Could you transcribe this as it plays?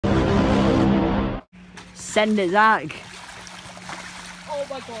Send it, Zach. Oh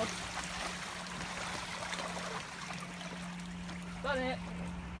my god. Done it.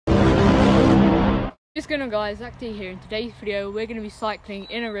 Just going on guys, Zach D here. In today's video we're going to be cycling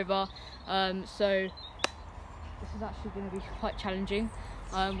in a river. So this is actually going to be quite challenging.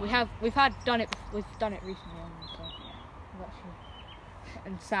 We've done it recently, so yeah, we've actually,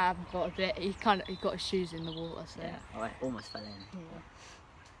 and Sam got a bit. He got his shoes in the water, so yeah, I almost fell in. Yeah.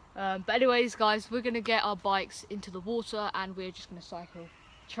 But anyways, guys, we're gonna get our bikes into the water, and we're just gonna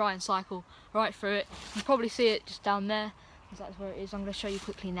try and cycle right through it. You can probably see it just down there, because that's where it is. I'm gonna show you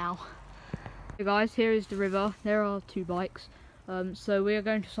quickly now. So guys, here is the river. There are two bikes. So we are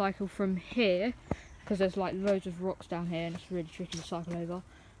going to cycle from here, because there's like loads of rocks down here and it's really tricky to cycle over,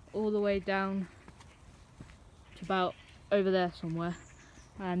 all the way down to about over there somewhere,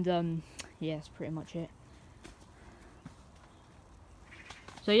 and yeah, that's pretty much it.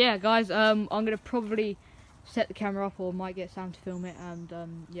 So yeah guys, I'm gonna probably set the camera up, or might get Sam to film it, and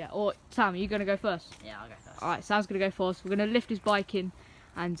yeah, or Sam, are you gonna go first? Yeah, I'll go first. Alright, Sam's gonna go first. We're gonna lift his bike in,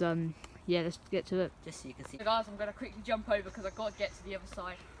 and yeah, let's get to it. Just so you can see. So guys, I'm gonna quickly jump over because I've got to get to the other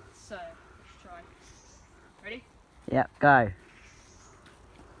side, so let's try. Ready? Yep, go.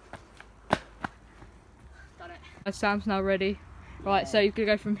 Done it. Sam's now ready. Right, so you're gonna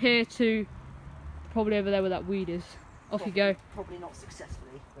go from here to probably over there where that weed is. Off you go. Probably not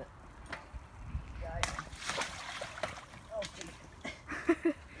successfully, but go. Oh,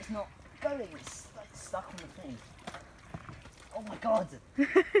 it's not going. It's like stuck on the thing. Oh my god.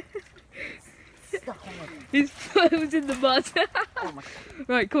 It's stuck on the thing. His foot was in the mud. Oh my god.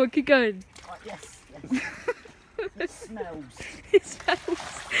 Right, come on, keep going. Right, yes. It smells. It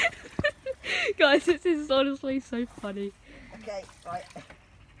smells. Guys, this is honestly so funny. Okay, right.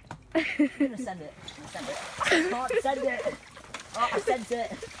 I'm gonna send it. I can't send it. Oh, I sent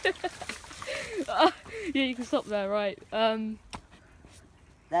it. Yeah, you can stop there, right. There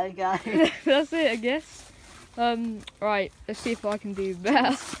we go. That's it, I guess. Right, let's see if I can do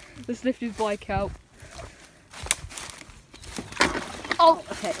better. Let's lift his bike out. Oh!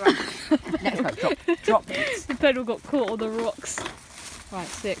 Okay, right. Next one, drop it. The pedal got caught on the rocks. Right,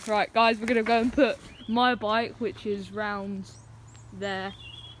 sick. Right, guys, we're gonna go and put my bike, which is round there,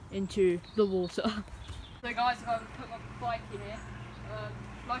 into the water. So guys, I'm going to put my bike in here.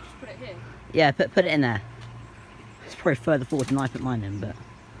 Should I just put it here? Yeah, put it in there. It's probably further forward than I put mine in, but...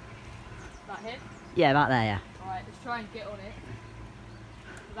 About here? Yeah, about there, yeah. Alright, let's try and get on it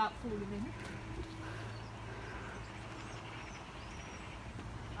without falling in.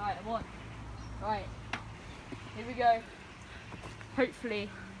 Alright, I'm on. Right, here we go. Hopefully,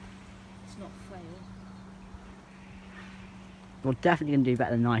 it's not fail. We're definitely going to do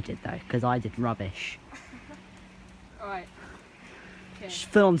better than I did, though, because I did rubbish. Alright. Okay. Just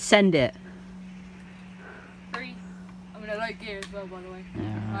full on send it. 3. I'm in a low gear as well, by the way.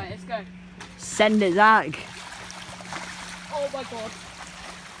 Yeah, Alright, let's go. Send it, Zach. Oh my god.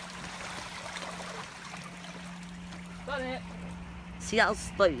 Done it. See,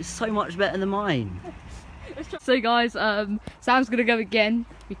 that's like so much better than mine. So guys, Sam's gonna go again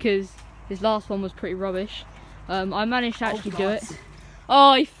because his last one was pretty rubbish. I managed to actually do it.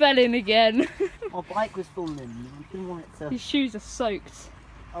 Oh, he fell in again. My bike was falling. I didn't want it to... His shoes are soaked.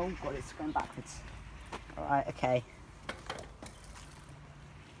 Oh god, it's going backwards. Alright, okay.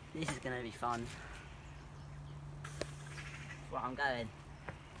 This is going to be fun. Right, I'm going.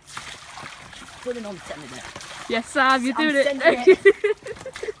 Pulling on sending it. Yes, Sam, you're doing it.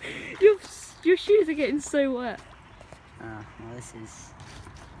 Your shoes are getting so wet. Well, this is...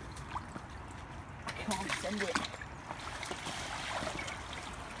 I can't send it.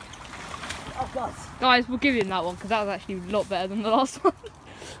 Oh god. Guys, we'll give him that one because that was actually a lot better than the last one.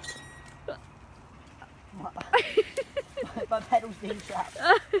 My pedal's being trapped.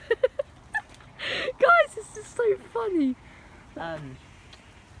 Guys, this is so funny. Calm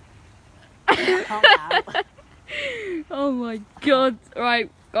down. Oh my god.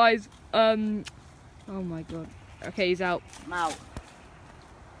 Right, guys. Oh my god. Okay, he's out. I'm out.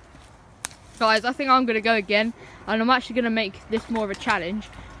 Guys, I think I'm going to go again. And I'm actually going to make this more of a challenge.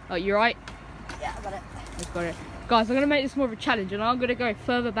 Oh, you right? Yeah, I got it. I've got it. Guys, I'm going to make this more of a challenge. And I'm going to go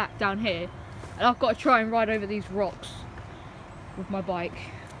further back down here. And I've got to try and ride over these rocks with my bike.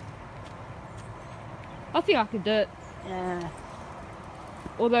 I think I can do it. Yeah.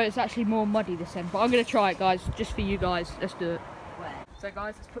 Although it's actually more muddy this end. But I'm going to try it, guys. Just for you guys. Let's do it. Where? So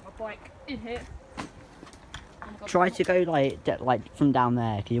guys, let's put my bike in here. Try to go like from down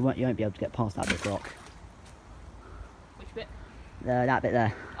there, because you won't be able to get past that big rock. Which bit? That bit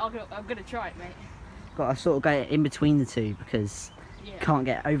there. I'm gonna try it, mate. Got to sort of go in between the two because Yeah. you can't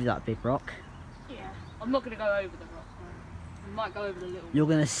get over that big rock. Yeah. I'm not going to go over the rock. No. I might go over the little. You're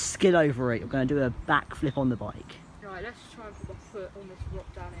going to skid over it. You're going to do a backflip on the bike. Right, let's try and put my foot on this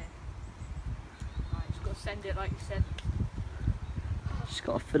rock down here. Right, just got to send it like you said. Just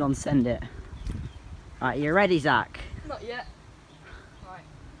got a foot on send it. Right, you ready, Zach? Not yet. Right.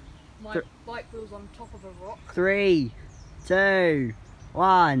 My bike wheel's on top of a rock. 3, 2,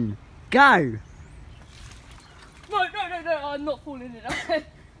 1, go! No, I'm not falling in.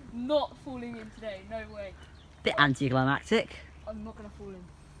 Not falling in today, no way. Bit anticlimactic. I'm not gonna fall in.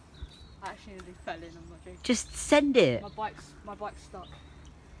 I actually nearly fell in, I'm not joking. Just send it. My bike's stuck.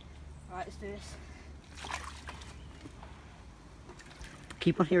 Alright, let's do this.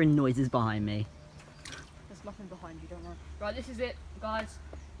 Keep on hearing noises behind me. There's nothing behind you, don't worry. Right, this is it, guys.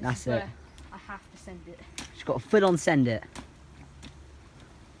 That's it. I have to send it. Just got a foot on send it.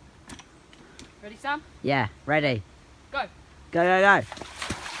 Ready, Sam? Yeah, ready. Go. Go, go, go.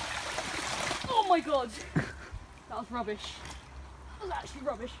 Oh my god! That was rubbish. That was actually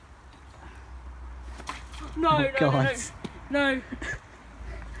rubbish. No, God. no.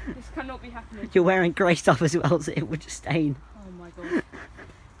 This cannot be happening. You're wearing grey stuff as well, so it would just stain. Oh my god.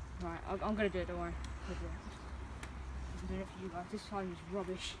 Right, I'm gonna do it, don't worry. I'm doing it for you guys. This time is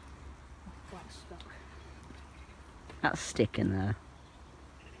rubbish. My bike's stuck. That's sticking there.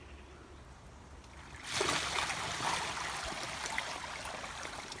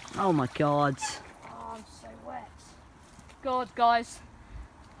 Oh my god. Oh, I'm so wet. God, guys.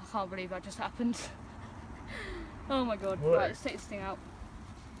 I can't believe that just happened. Oh my god. What? Right, let's take this thing out.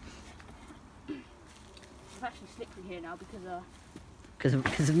 It's actually slippery here now because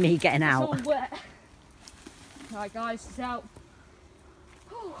of me getting it's out. all wet. Right, guys, it's out.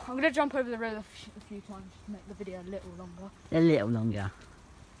 I'm going to jump over the river a few times to make the video a little longer. A little longer.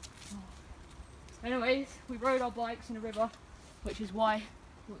 Anyways, we rode our bikes in a river, which is why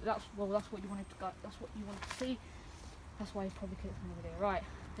that's what you wanted to go. That's what you wanted to see. That's why you probably clicked on the video. Right,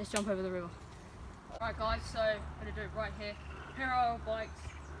 let's jump over the river. Right, guys, so I'm gonna do it right here. Here are our bikes.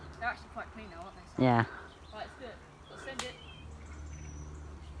 They're actually quite clean now, aren't they? Yeah. Right, let's do it. Let's send it.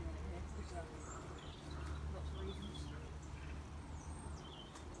 Lots of reasons.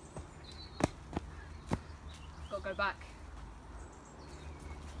 Gotta go back.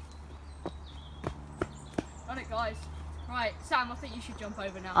 Done it, guys. Right, Sam, I think you should jump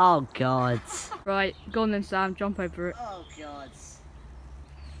over now. Oh god. Right, go on then, Sam, jump over it. Oh god.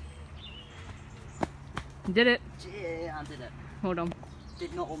 You did it. Yeah, I did it. Hold on.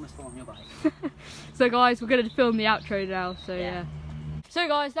 Did not almost fall on your bike. So guys, we're going to film the outro now, so Yeah. yeah. So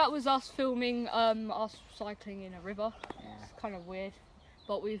guys, that was us filming us cycling in a river. Yeah. It's kind of weird,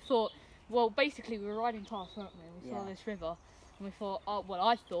 but we thought, well, basically we were riding past, weren't we? We saw this river, and we thought, oh, well,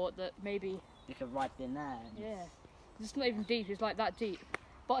 I thought that maybe... You could ride in there. Yeah. It's not even deep, it's like that deep.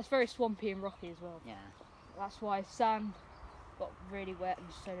 But it's very swampy and rocky as well. Yeah. That's why Sam got really wet and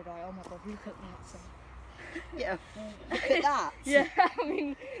so did I. Oh my god, look at that, Sam. Yeah, look at that. Yeah, I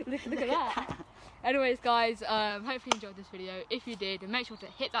mean, look at that. Anyways, guys, hopefully you enjoyed this video. If you did, then make sure to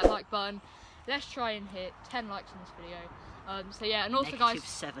hit that like button. Let's try and hit 10 likes on this video. So yeah, and also guys,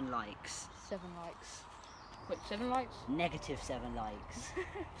 -7 likes. 7 likes. Wait, 7 likes? -7 likes.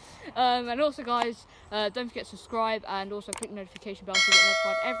 And also guys, don't forget to subscribe and also click the notification bell to get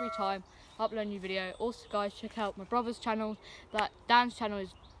notified every time I upload a new video. Also guys, check out my brother's channel. Dan's channel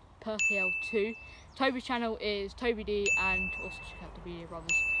is PerkyL2. Toby's channel is Toby D, and also check out the BD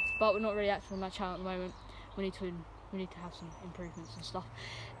Brothers. But we're not really active on that channel at the moment. We need to have some improvements and stuff.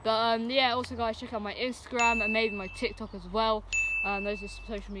 But yeah, also guys, check out my Instagram and maybe my TikTok as well. Those are the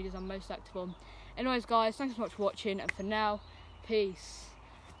social medias I'm most active on. Anyways guys, thanks so much for watching, and for now, peace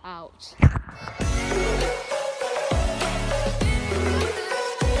out.